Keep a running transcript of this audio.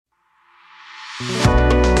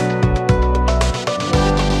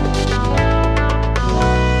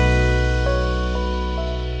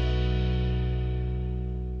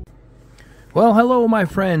Well, hello my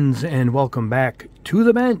friends, and welcome back to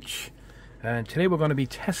the bench. And today we're going to be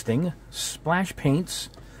testing Splash Paint's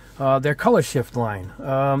their color shift line.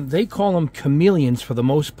 They call them chameleons for the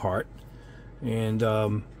most part, and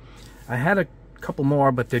I had a couple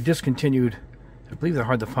more, but they're discontinued. I believe they're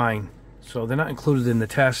hard to find, so they're not included in the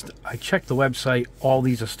test. I checked the website; all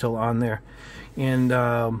these are still on there. And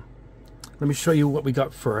let me show you what we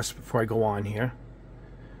got first before I go on here.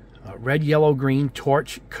 Red, yellow, green,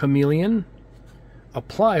 torch, chameleon.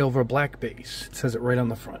 Apply over a black base. It says it right on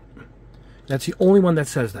the front. That's the only one that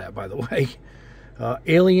says that, by the way.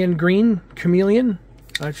 Alien green, chameleon.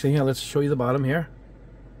 Actually, yeah, let's show you the bottom here.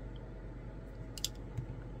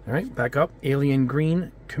 All right, back up. Alien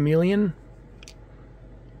green, chameleon.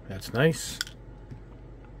 That's nice.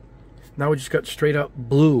 Now we just got straight up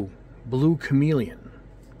blue. Blue chameleon.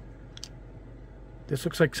 This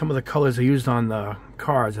looks like some of the colors they used on the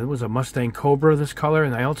cars. It was a Mustang Cobra, this color,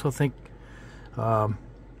 and I also think a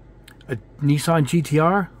Nissan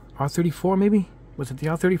GTR R34, maybe? Was it the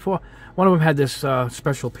R34? One of them had this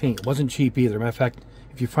special paint. It wasn't cheap either. Matter of fact,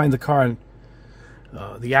 if you find the car,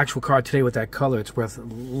 the actual car today with that color, it's worth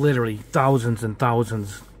literally thousands and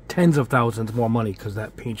thousands, tens of thousands more money because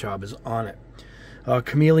that paint job is on it.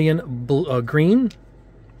 Chameleon green.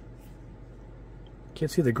 Can't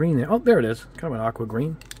see the green there. Oh, there it is. It's kind of an aqua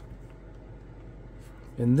green.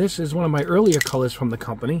 And this is one of my earlier colors from the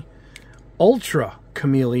company. Ultra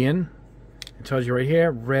chameleon. It tells you right here,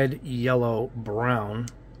 red, yellow, brown.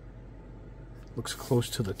 Looks close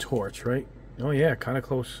to the torch, right? Oh yeah, kind of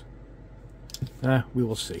close. We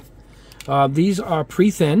will see. These are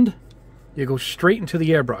pre-thinned. You go straight into the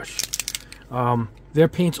airbrush. Their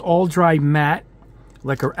paint's all dry matte,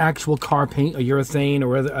 like our actual car paint, or urethane,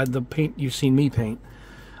 or the paint you've seen me paint.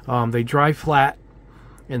 They dry flat,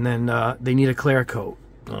 and then they need a clear coat,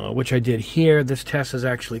 which I did here. This test is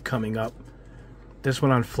actually coming up. This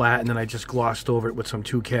went on flat, and then I just glossed over it with some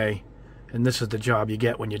 2K. And this is the job you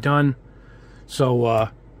get when you're done. So,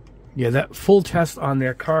 yeah, that full test on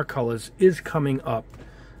their car colors is coming up.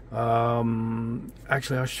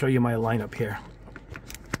 Actually, I'll show you my lineup here.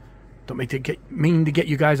 Don't mean to get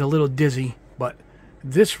you guys a little dizzy, but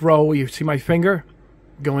this row, you see my finger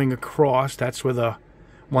going across. That's where the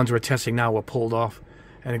ones we're testing now were pulled off.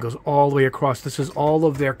 And it goes all the way across. This is all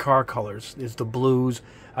of their car colors. Is the blues.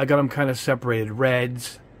 I got them kind of separated.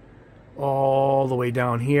 Reds. All the way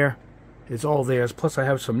down here. It's all theirs. Plus I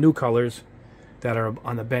have some new colors that are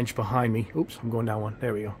on the bench behind me. Oops, I'm going down one.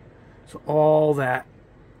 There we go. So all that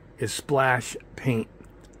is Splash Paint.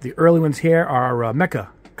 The early ones here are Mecha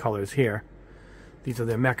colors here. These are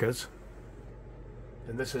their Mechas.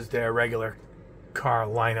 And this is their regular car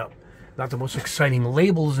lineup. Not the most exciting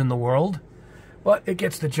labels in the world, but it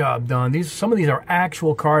gets the job done. Some of these are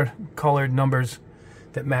actual car colored numbers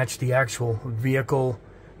that match the actual vehicle,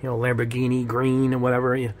 you know, Lamborghini green and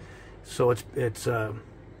whatever. So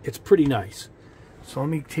it's pretty nice. So let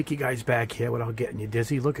me take you guys back here without getting you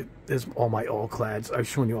dizzy. Look at this, all my all-clads. I've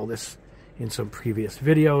shown you all this in some previous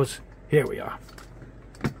videos. Here we are.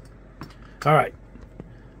 All right,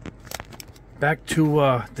 back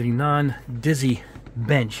to the non-dizzy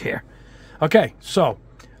bench here. Okay, so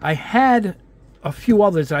I had a few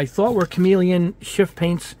others that I thought were chameleon shift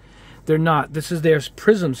paints. They're not. This is their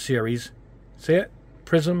Prism series. See it?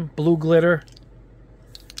 Prism Blue Glitter.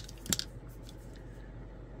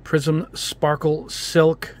 Prism Sparkle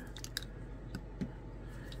Silk.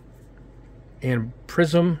 And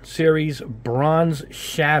Prism series Bronze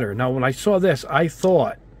Shatter. Now, when I saw this, I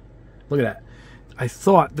thought, look at that. I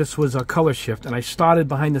thought this was a color shift, and I started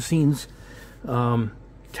behind the scenes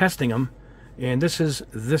testing them. And this is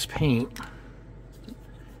this paint.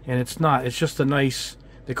 And it's not. It's just a nice,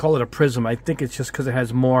 they call it a prism. I think it's just because it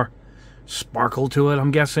has more sparkle to it,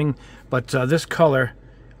 I'm guessing. But this color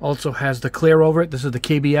also has the clear over it. This is the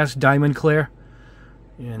KBS Diamond Clear.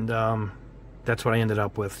 And that's what I ended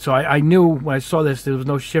up with. So I knew when I saw this, there was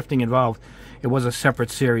no shifting involved. It was a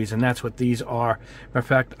separate series, and that's what these are. Matter of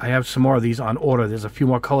fact, I have some more of these on order. There's a few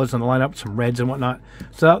more colors on the lineup, some reds and whatnot.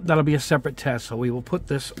 So that'll be a separate test, so we will put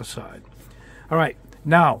this aside. All right.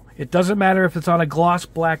 Now, it doesn't matter if it's on a gloss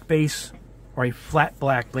black base or a flat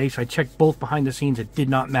black base. I checked both behind the scenes. It did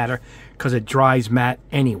not matter because it dries matte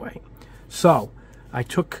anyway. So, I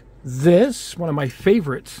took this, one of my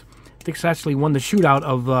favorites. I think it's actually won the shootout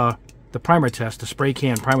of the primer test, the spray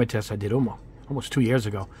can primer test I did almost 2 years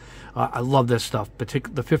ago. I love this stuff,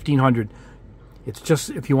 particularly the 1500. It's just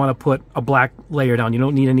if you want to put a black layer down. You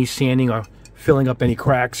don't need any sanding or filling up any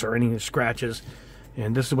cracks or any scratches.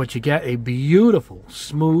 And this is what you get, a beautiful,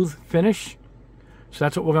 smooth finish. So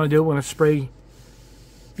that's what we're going to do. We're going to spray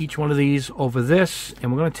each one of these over this,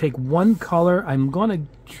 and we're going to take one color. I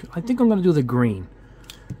think I'm going to do the green.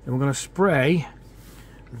 And we're going to spray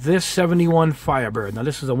this 71 Firebird. Now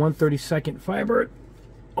this is a 1/32 Firebird.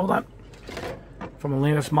 Hold on. From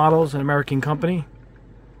Atlantis Models, an American company.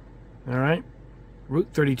 All right. Route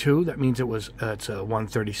 32. That means it's a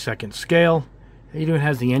 1/32 scale. It even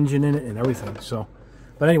has the engine in it and everything. So,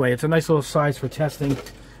 but anyway, it's a nice little size for testing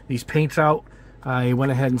these paints out. I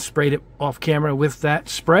went ahead and sprayed it off camera with that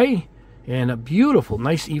spray, and a beautiful,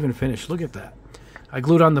 nice, even finish. Look at that. I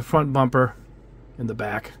glued on the front bumper in the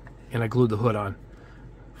back, and I glued the hood on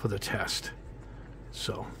for the test.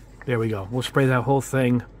 So there we go. We'll spray that whole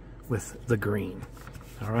thing with the green.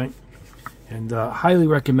 All right, and highly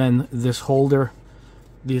recommend this holder,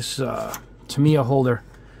 this Tamiya holder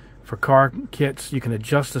for car kits. You can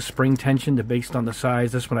adjust the spring tension based on the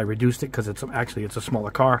size. This one I reduced it because it's a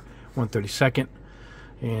smaller car, 1/32,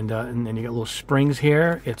 and then you got little springs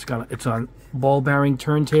here. It's on ball bearing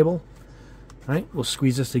turntable. All right, we'll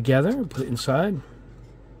squeeze this together and put it inside.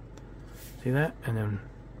 See that? And then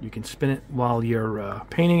you can spin it while you're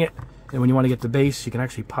painting it. And when you want to get the base, you can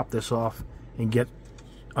actually pop this off and get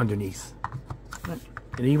underneath. Right.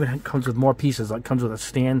 It even comes with more pieces. It comes with a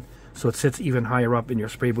stand, so it sits even higher up in your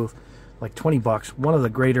spray booth. Like 20 bucks. One of the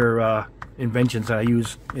greater inventions that I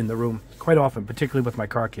use in the room quite often, particularly with my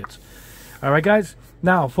car kits. All right, guys.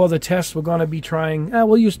 Now, for the test, we're going to be trying...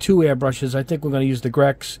 we'll use 2 airbrushes. I think we're going to use the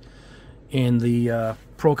Grex and the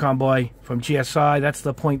Pro Comboy from GSI. That's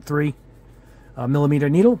the 0.3 millimeter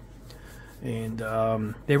needle. And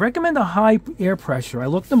they recommend a high air pressure. I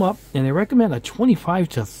looked them up, and they recommend a 25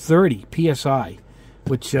 to 30 PSI,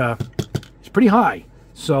 which is pretty high.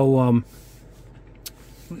 So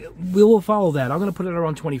we will follow that. I'm going to put it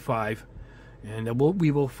around 25, and we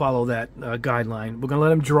will follow that guideline. We're going to let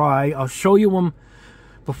them dry. I'll show you them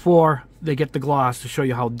before they get the gloss to show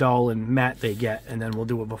you how dull and matte they get, and then we'll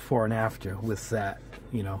do it before and after with that,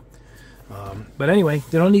 you know. But anyway,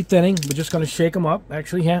 they don't need thinning. We're just going to shake them up.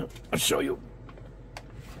 Actually, yeah, I'll show you.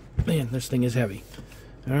 Man, this thing is heavy.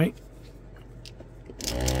 All right.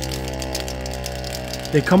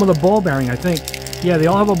 They come with a ball bearing, I think. Yeah, they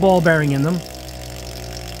all have a ball bearing in them.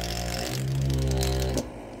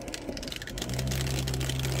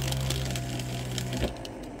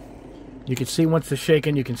 You can see once they're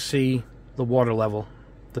shaken, you can see the water level,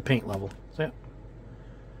 the paint level. See it?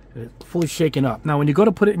 It's fully shaken up. Now, when you go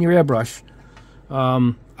to put it in your airbrush,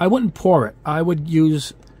 I wouldn't pour it. I would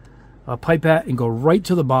use a pipette and go right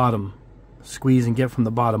to the bottom, squeeze and get from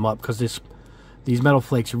the bottom up, because these metal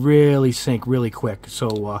flakes really sink really quick.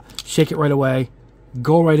 So shake it right away,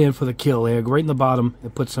 go right in for the kill there, go right in the bottom,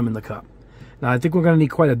 and put some in the cup. Now, I think we're going to need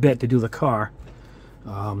quite a bit to do the car.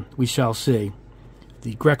 We shall see.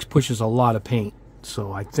 The Grex pushes a lot of paint,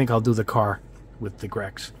 so I think I'll do the car with the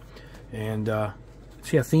Grex. And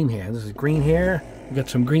see a theme here. This is green hair. We got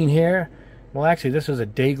some green hair. Well, actually, this is a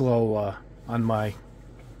day glow on my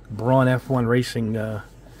Braun F1 Racing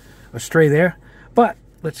Astray there. But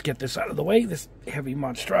let's get this out of the way, this heavy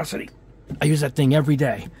monstrosity. I use that thing every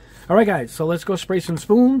day. All right, guys, so let's go spray some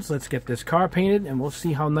spoons. Let's get this car painted, and we'll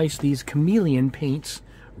see how nice these chameleon paints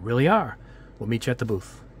really are. We'll meet you at the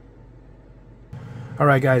booth. All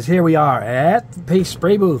right, guys, here we are at the paint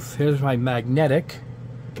spray booth. Here's my magnetic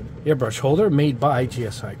airbrush holder made by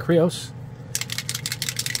GSI Krios.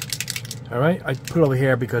 All right, I put it over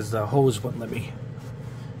here because the hose wouldn't let me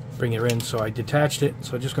bring it in, so I detached it.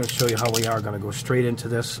 So I'm just going to show you how we are going to go straight into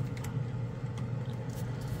this,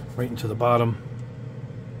 right into the bottom.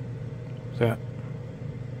 That.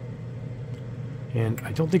 And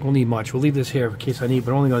I don't think we'll need much. We'll leave this here in case I need,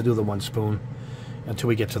 but I'm only going to do the 1 spoon until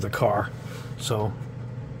we get to the car. So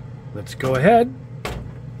let's go ahead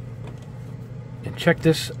and check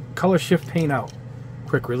this color shift paint out.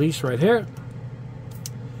 Quick release right here.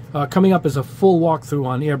 Coming up is a full walkthrough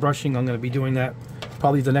on airbrushing. I'm going to be doing that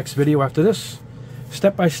probably the next video after this.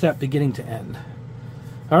 Step by step, beginning to end.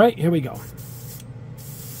 All right, here we go.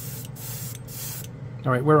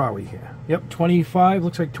 All right, where are we here? Yep, 25,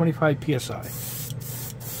 looks like 25 PSI.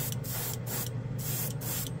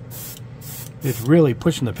 It's really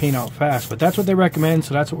pushing the paint out fast, but that's what they recommend,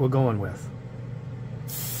 so that's what we're going with.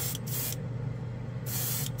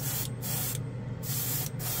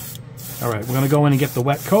 All right, we're going to go in and get the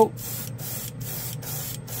wet coat.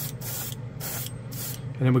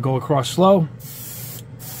 And then we go across slow.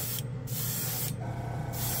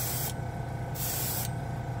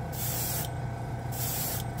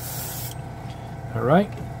 All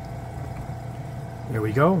right. There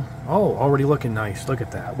we go. Oh, already looking nice. Look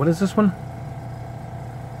at that. What is this one?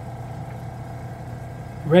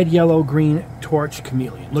 Red, yellow, green, torch,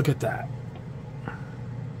 chameleon. Look at that.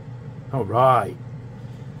 All right.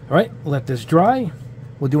 All right, let this dry.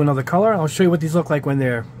 We'll do another color. I'll show you what these look like when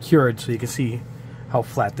they're cured so you can see how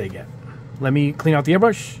flat they get. Let me clean out the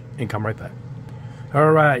airbrush and come right back.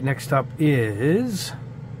 All right, next up is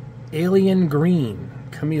Alien Green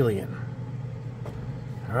Chameleon.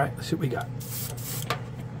 All right, let's see what we got.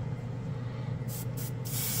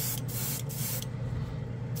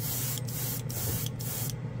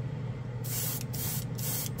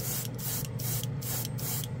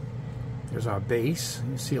 There's our base.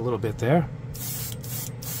 You see a little bit there.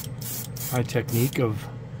 My technique of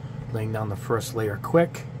laying down the first layer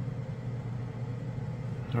quick.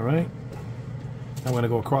 All right. I'm going to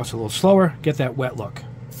go across a little slower, get that wet look.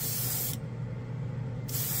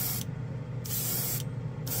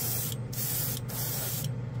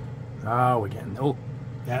 Oh, again. Oh,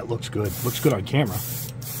 that looks good. Looks good on camera.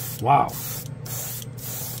 Wow.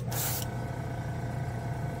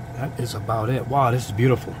 That is about it. Wow, this is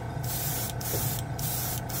beautiful.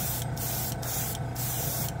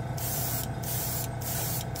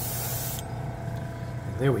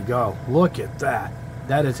 There we go. Look at that.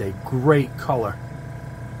 That is a great color.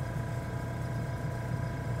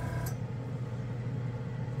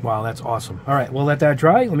 Wow, that's awesome. All right, we'll let that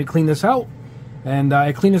dry. Let me clean this out. And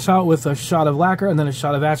I clean this out with a shot of lacquer and then a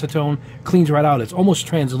shot of acetone. Cleans right out. It's almost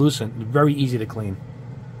translucent. Very easy to clean.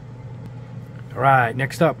 All right,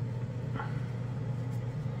 next up.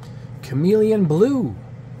 Chameleon Blue.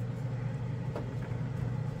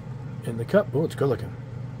 In the cup. Oh, it's good looking.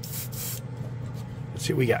 Let's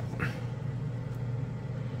see what we got.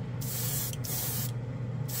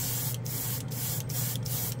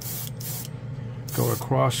 Go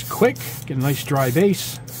across quick, get a nice dry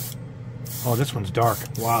base. Oh, this one's dark.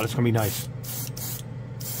 Wow, that's gonna be nice.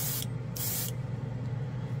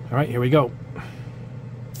 All right, here we go.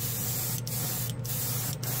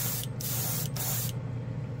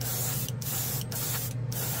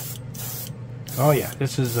 Oh yeah,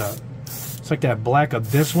 this is it's like that Black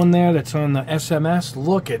Abyss one there that's on the SMS.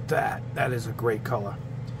 Look at that. That is a great color.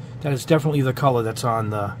 That is definitely the color that's on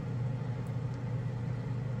the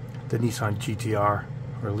Nissan GTR,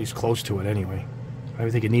 or at least close to it anyway. I don't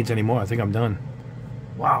think it needs any more. I think I'm done.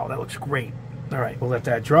 Wow, that looks great. All right, we'll let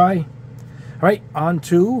that dry. All right, on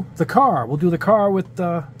to the car. We'll do the car with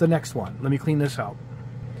the next one. Let me clean this out.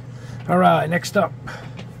 All right, next up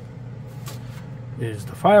is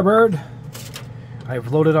the Firebird.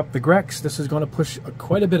 I've loaded up the Grex. This is going to push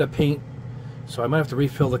quite a bit of paint, so I might have to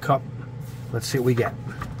refill the cup. Let's see what we get.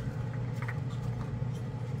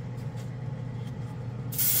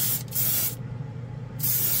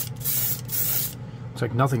 Looks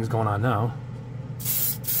like nothing's going on now.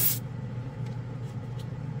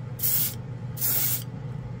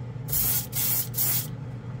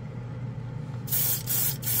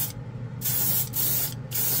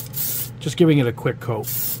 Just giving it a quick coat,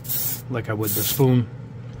 like I would the spoon.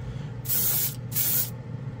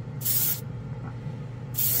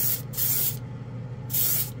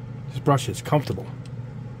 This brush is comfortable.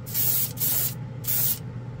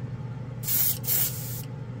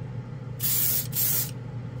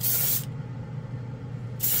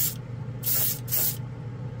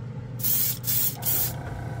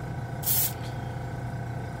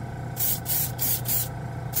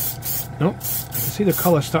 Nope, I can see the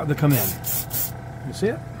color starting to come in. You see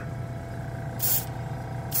it?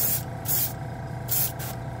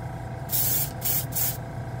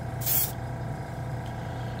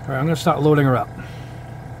 All right, I'm going to start loading her up.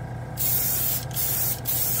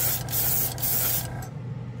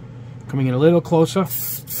 Coming in a little closer.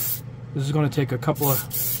 This is going to take a couple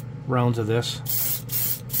of rounds of this.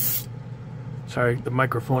 Sorry, the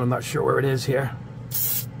microphone, I'm not sure where it is here.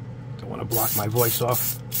 Don't want to block my voice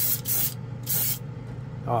off.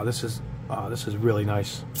 Oh, this is really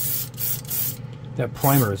nice. That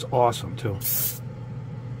primer is awesome too.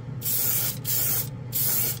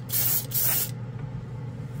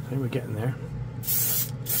 I think we're getting there.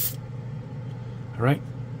 All right.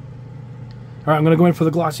 All right, I'm going to go in for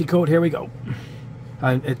the glossy coat. Here we go.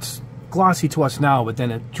 It's glossy to us now, but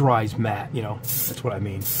then it dries matte, you know. That's what I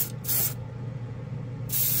mean.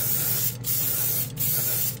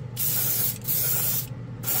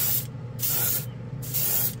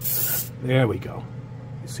 There we go.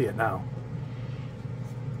 You see it now.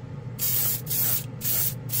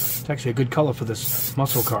 It's actually a good color for this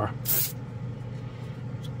muscle car.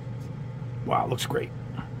 Wow, it looks great.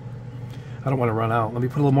 I don't want to run out. Let me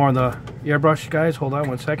put a little more on the airbrush, guys. Hold on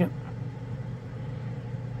one second.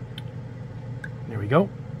 There we go.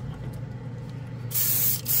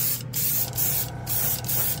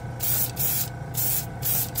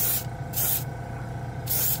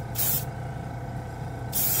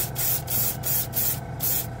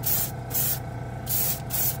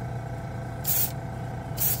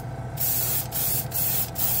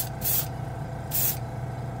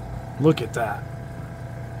 Look at that.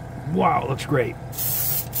 Wow, looks great.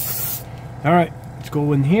 All right, let's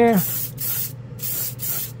go in here.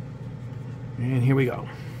 And here we go.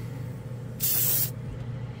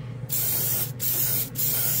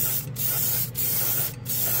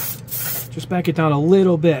 Just back it down a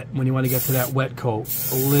little bit when you want to get to that wet coat.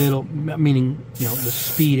 A little, meaning, you know, the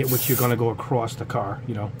speed at which you're going to go across the car,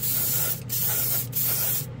 you know.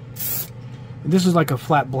 This is like a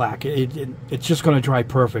flat black. It's just going to dry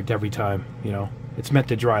perfect every time, you know. It's meant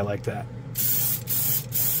to dry like that.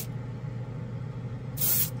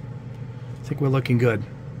 I think we're looking good.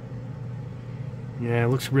 Yeah, it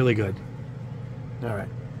looks really good. All right.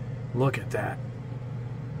 Look at that.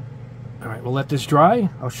 All right, we'll let this dry.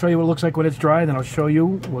 I'll show you what it looks like when it's dry, then I'll show you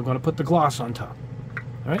we're going to put the gloss on top.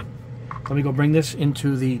 All right, let me go bring this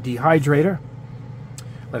into the dehydrator.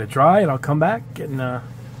 Let it dry, and I'll come back, and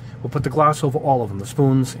we'll put the gloss over all of them, the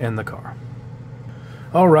spoons and the car.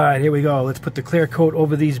 All right, here we go. Let's put the clear coat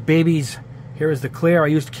over these babies. Here is the clear. I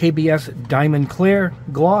used KBS Diamond Clear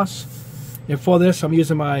gloss. And for this, I'm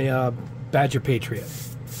using my Badger Patriot.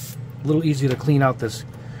 A little easier to clean out this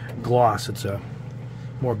gloss. It's a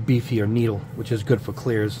more beefier needle, which is good for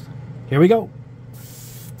clears. Here we go. All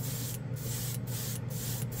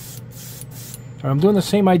right, I'm doing the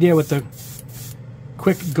same idea with the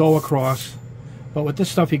quick go across, but with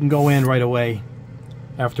this stuff you can go in right away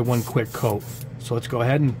after one quick coat. So let's go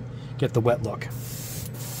ahead and get the wet look.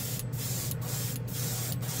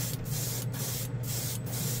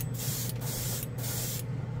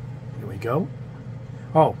 Here we go.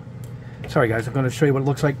 Oh, sorry guys, I'm going to show you what it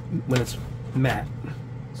looks like when it's matte.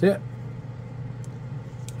 See it?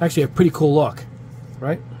 Actually a pretty cool look,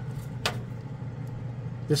 right?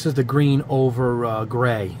 This is the green over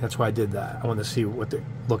gray. That's why I did that. I wanted to see what it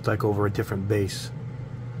looked like over a different base.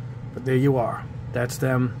 But there you are. That's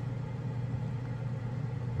them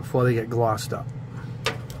before they get glossed up.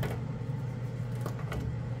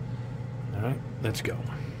 All right, let's go.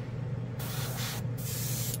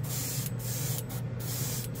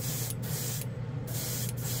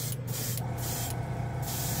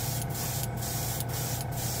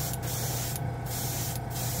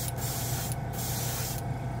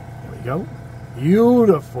 Go.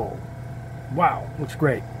 Beautiful. Wow, looks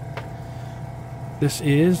great. This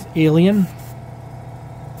is Alien.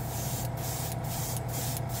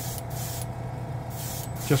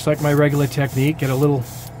 Just like my regular technique, get a little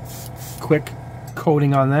quick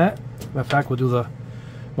coating on that. Matter of fact, we'll do the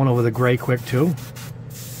one over the gray quick too.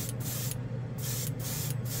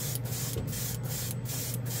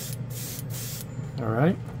 All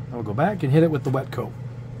right, I'll go back and hit it with the wet coat.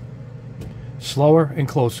 Slower and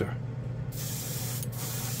closer.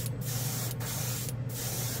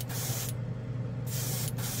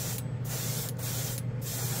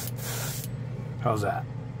 How's that?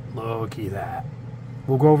 Looky that.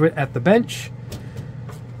 We'll go over it at the bench,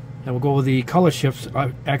 and we'll go over the color shifts.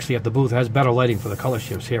 Actually, at the booth, it has better lighting for the color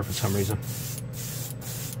shifts here for some reason.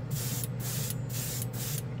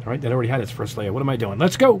 All right, that already had its first layer. What am I doing?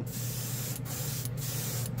 Let's go.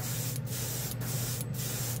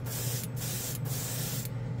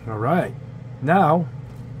 All right, now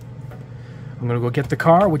I'm going to go get the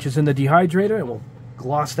car, which is in the dehydrator, and we'll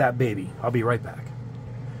gloss that baby. I'll be right back.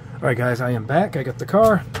 All right, guys, I am back. I got the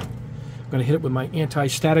car. I'm going to hit it with my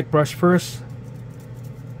anti-static brush first.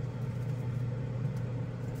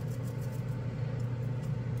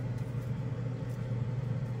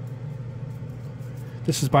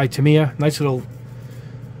 This is by Tamiya. Nice little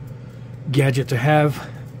gadget to have,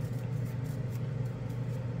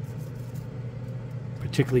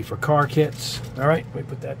 particularly for car kits. All right, let me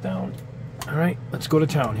put that down. All right, let's go to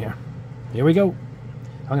town here. Here we go.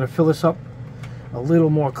 I'm going to fill this up a little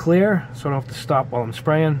more clear so I don't have to stop while I'm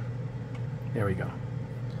spraying. There we go. All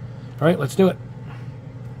right, let's do it.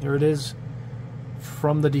 There it is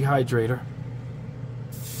from the dehydrator.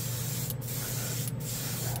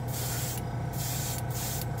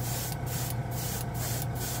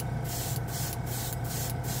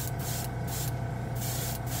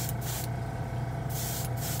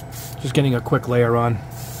 Just getting a quick layer on.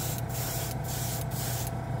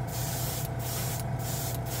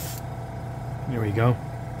 There we go.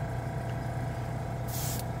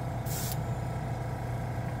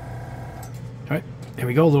 All right, there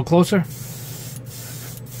we go, a little closer.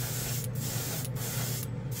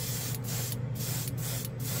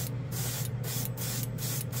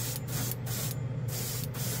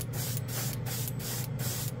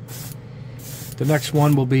 The next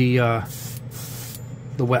one will be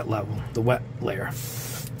the wet level, the wet layer.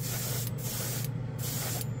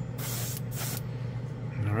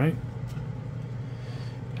 All right.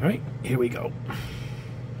 All right, here we go.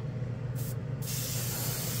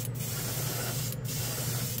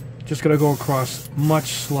 Just going to go across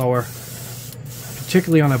much slower.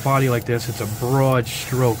 Particularly on a body like this, it's a broad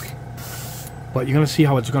stroke. But you're going to see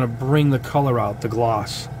how it's going to bring the color out, the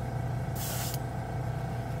gloss.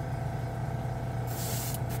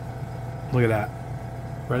 Look at that.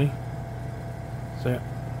 Ready? See it?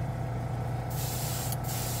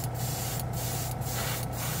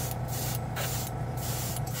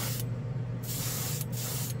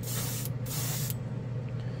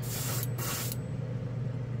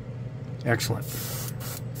 Excellent.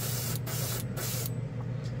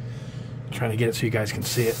 Trying to get it so you guys can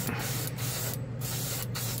see it.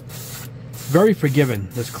 Very forgiving,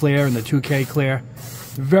 this clear and the 2K clear.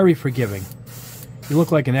 Very forgiving. You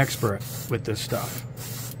look like an expert with this stuff.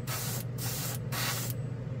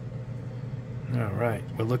 Alright,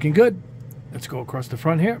 we're looking good. Let's go across the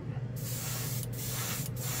front here.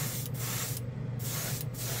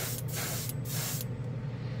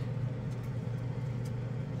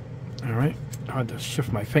 Alright, hard to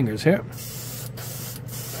shift my fingers here.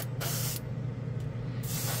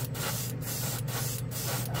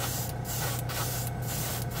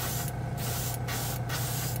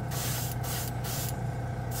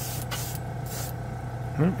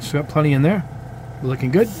 Still got plenty in there. We're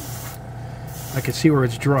looking good. I can see where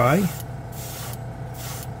it's dry.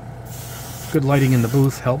 Good lighting in the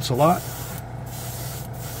booth helps a lot.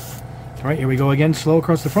 Alright, here we go again, slow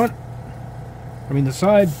across the front. I mean the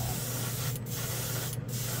side.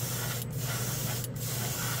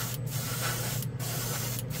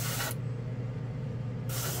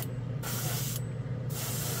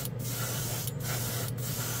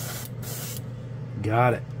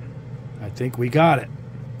 Got it. I think we got it.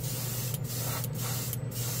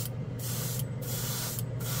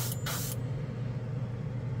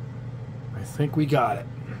 I think we got it.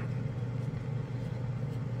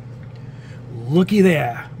 Looky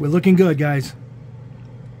there. We're looking good, guys.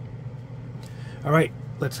 All right,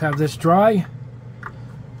 let's have this dry.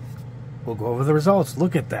 We'll go over the results.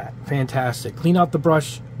 Look at that. Fantastic. Clean out the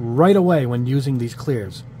brush right away when using these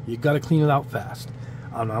clears. You got to clean it out fast.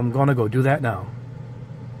 I'm going to go do that now.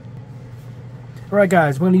 All right,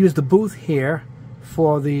 guys, we're going to use the booth here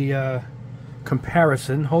for the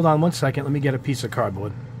comparison. Hold on one second. Let me get a piece of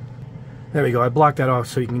cardboard. There we go. I blocked that off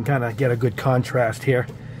so you can kind of get a good contrast here.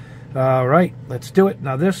 All right, let's do it.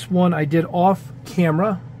 Now, this one I did off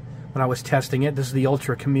camera when I was testing it. This is the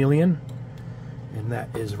Ultra Chameleon, and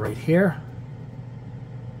that is right here.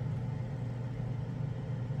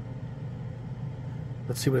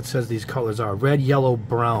 Let's see what it says these colors are. Red, yellow,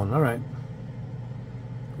 brown. All right.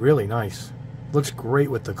 Really nice. Looks great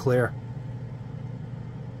with the clear.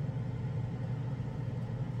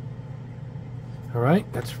 All right,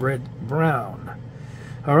 that's red, brown.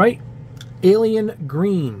 All right, alien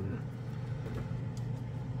green.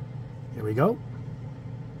 Here we go.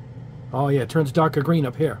 Oh yeah, it turns darker green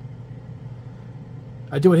up here.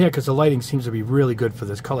 I do it here because the lighting seems to be really good for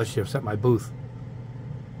this color shifts at my booth.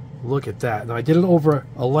 Look at that. Now I did it over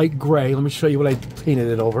a light gray. Let me show you what I painted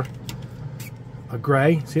it over. A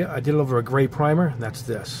gray. See, I did it over a gray primer, and that's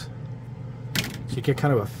this. So you get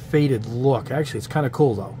kind of a faded look. Actually, it's kind of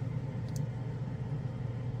cool though.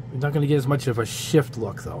 You're not going to get as much of a shift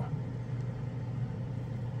look though.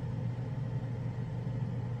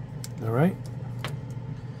 All right.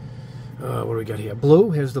 What do we got here?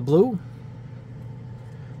 Blue. Here's the blue.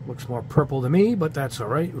 Looks more purple to me, but that's all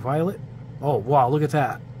right. Violet. Oh, wow. Look at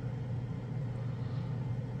that.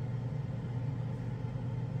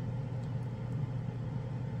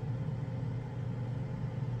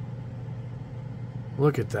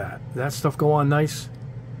 Look at that. That stuff go on nice.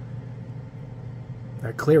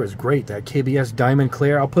 That clear is great. That KBS Diamond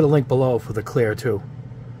Clear. I'll put a link below for the clear too.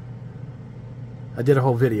 I did a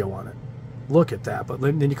whole video on it. Look at that. But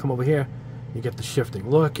then you come over here, you get the shifting.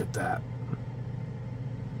 Look at that.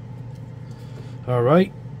 All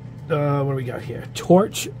right. What do we got here?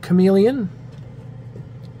 Torch Chameleon.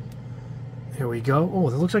 Here we go. Oh,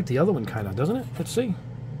 it looks like the other one kind of, doesn't it? Let's see.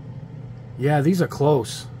 Yeah, these are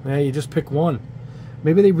close. Yeah, you just pick one.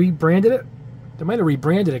 Maybe they rebranded it. They might have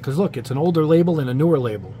rebranded it because look, it's an older label and a newer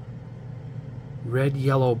label. Red,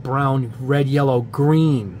 yellow, brown, red, yellow,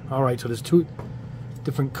 green. All right, so there's two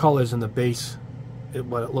different colors in the base,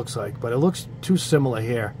 what it looks like. But it looks too similar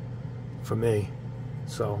here for me.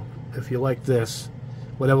 So if you like this,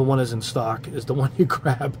 whatever one is in stock is the one you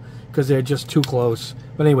grab because they're just too close.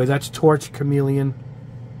 But anyway, that's Torch Chameleon.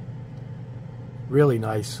 Really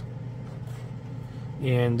nice.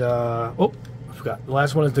 And, oh, I forgot. The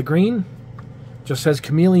last one is the green. Just says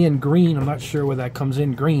Chameleon Green. I'm not sure where that comes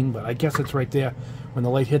in green, but I guess it's right there when the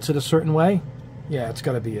light hits it a certain way. Yeah, it's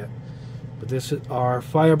got to be it. But this is our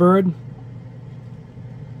Firebird.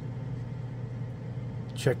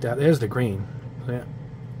 check that. There's the green. Yeah.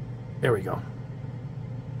 There we go.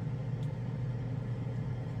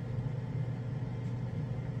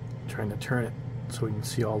 Trying to turn it so we can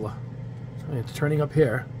see all the... It's turning up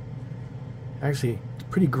here. Actually, it's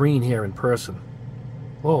pretty green here in person.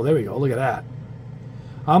 Oh, there we go. Look at that.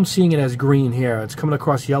 I'm seeing it as green here. It's coming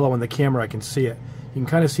across yellow on the camera. I can see it. You can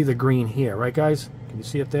kind of see the green here. Right, guys? Can you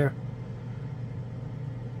see it there?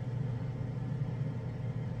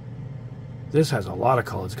 This has a lot of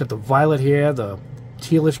colors. It's got the violet here, the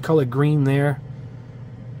tealish colored green there.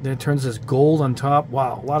 Then it turns this gold on top.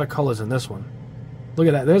 Wow, a lot of colors in this one. Look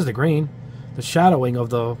at that. There's the green. The shadowing of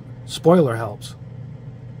the spoiler helps.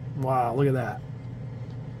 Wow, look at that.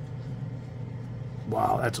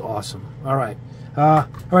 Wow, that's awesome. All right. All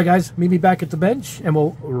right, guys. Meet me back at the bench, and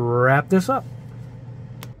we'll wrap this up.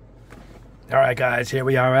 All right, guys. Here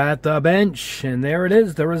we are at the bench, and there it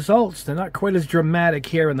is, the results. They're not quite as dramatic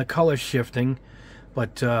here in the color shifting,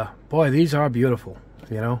 but, boy, these are beautiful,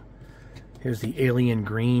 you know. Here's the alien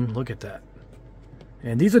green. Look at that.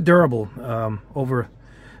 And these are durable over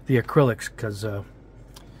the acrylics because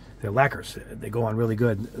they're lacquers. They go on really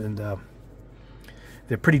good, and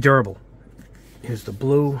they're pretty durable. Here's the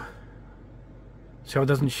blue. See how it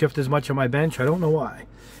doesn't shift as much on my bench? I don't know why.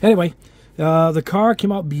 Anyway, the car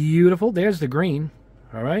came out beautiful. There's the green.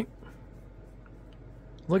 All right.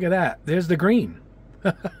 Look at that. There's the green.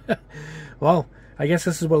 Well, I guess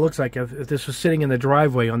this is what it looks like. If this was sitting in the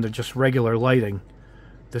driveway under just regular lighting,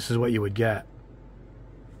 this is what you would get.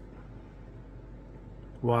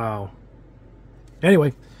 Wow.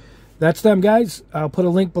 Anyway, that's them, guys. I'll put a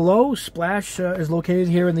link below. Splash is located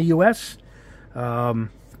here in the U.S.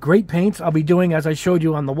 Great paints. I'll be doing, as I showed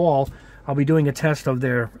you on the wall, I'll be doing a test of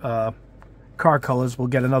their car colors. We'll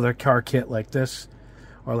get another car kit like this,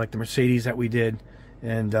 or like the Mercedes that we did,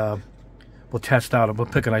 and we'll test out. We'll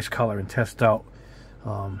pick a nice color and test out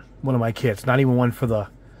one of my kits. Not even one for the,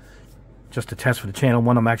 just a test for the channel.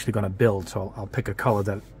 One I'm actually going to build. So I'll pick a color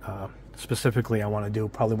that specifically I want to do.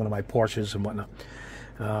 Probably one of my Porsches and whatnot.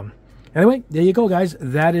 Anyway, there you go, guys.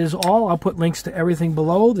 That is all. I'll put links to everything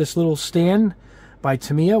below. This little stand by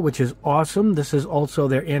Tamiya, which is awesome. This is also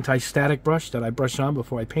their anti-static brush that I brush on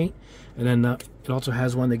before I paint. And then it also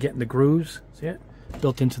has one to get in the grooves. See it?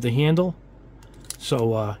 Built into the handle.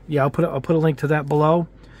 So yeah, I'll put a link to that below.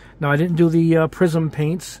 Now I didn't do the Prism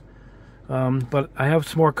paints, but I have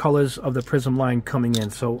some more colors of the Prism line coming in.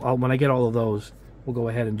 So when I get all of those, we'll go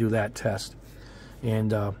ahead and do that test.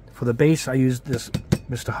 And for the base, I used this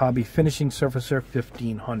Mr. Hobby Finishing Surfacer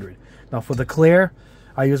 1500. Now for the clear,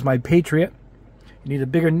 I use my Patriot. You need the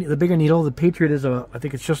bigger needle. The Patriot is I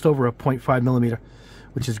think it's just over a 0.5 millimeter,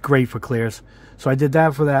 which is great for clears. So I did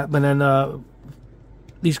that for that. But then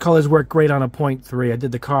these colors work great on a 0.3. I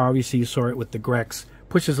did the car. Obviously, you saw it with the Grex.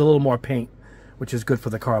 Pushes a little more paint, which is good for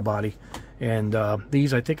the car body. And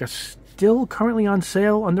these, I think, are still currently on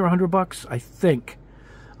sale, under $100, I think,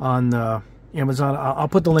 on Amazon. I'll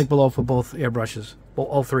put the link below for both airbrushes. Well,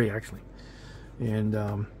 all three, actually. And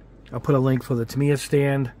I'll put a link for the Tamiya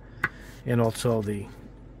stand and also the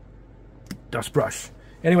dust brush.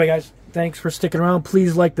 Anyway, guys, thanks for sticking around.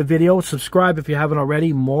 Please like the video. Subscribe if you haven't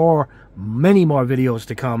already. Many more videos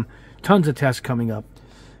to come. Tons of tests coming up.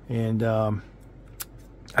 And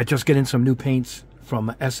I just get in some new paints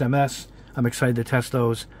from SMS. I'm excited to test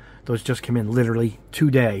those. Those just came in literally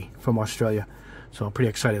today from Australia. So I'm pretty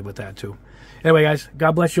excited with that, too. Anyway, guys,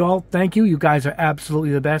 God bless you all. Thank you. You guys are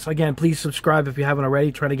absolutely the best. Again, please subscribe if you haven't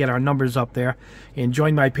already. Trying to get our numbers up there. And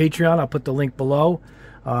join my Patreon. I'll put the link below.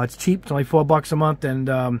 It's cheap. It's only $4 a month. And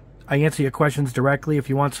I answer your questions directly. If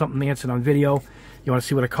you want something answered on video, you want to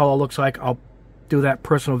see what a color looks like, I'll do that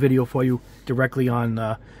personal video for you directly on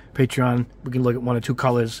Patreon. We can look at one or two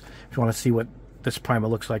colors if you want to see what this primer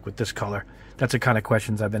looks like with this color. That's the kind of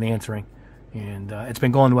questions I've been answering. And it's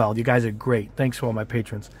been going well. You guys are great. Thanks for all my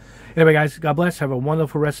patrons. Anyway, guys, God bless. Have a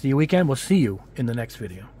wonderful rest of your weekend. We'll see you in the next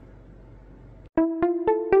video.